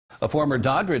A former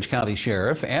Doddridge County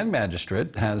sheriff and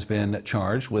magistrate has been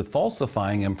charged with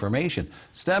falsifying information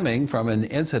stemming from an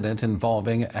incident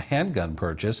involving a handgun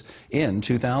purchase in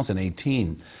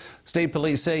 2018. State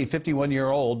police say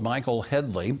 51-year-old Michael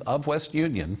Headley of West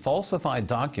Union falsified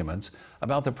documents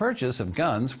about the purchase of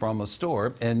guns from a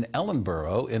store in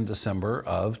Ellenboro in December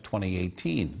of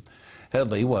 2018.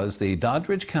 Headley was the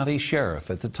Doddridge County sheriff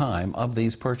at the time of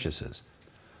these purchases.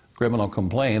 Criminal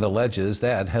complaint alleges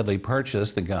that Headley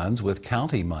purchased the guns with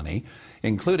county money,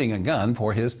 including a gun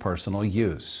for his personal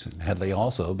use. Headley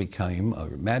also became a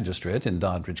magistrate in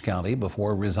Doddridge County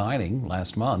before resigning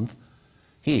last month.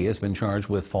 He has been charged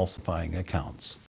with falsifying accounts.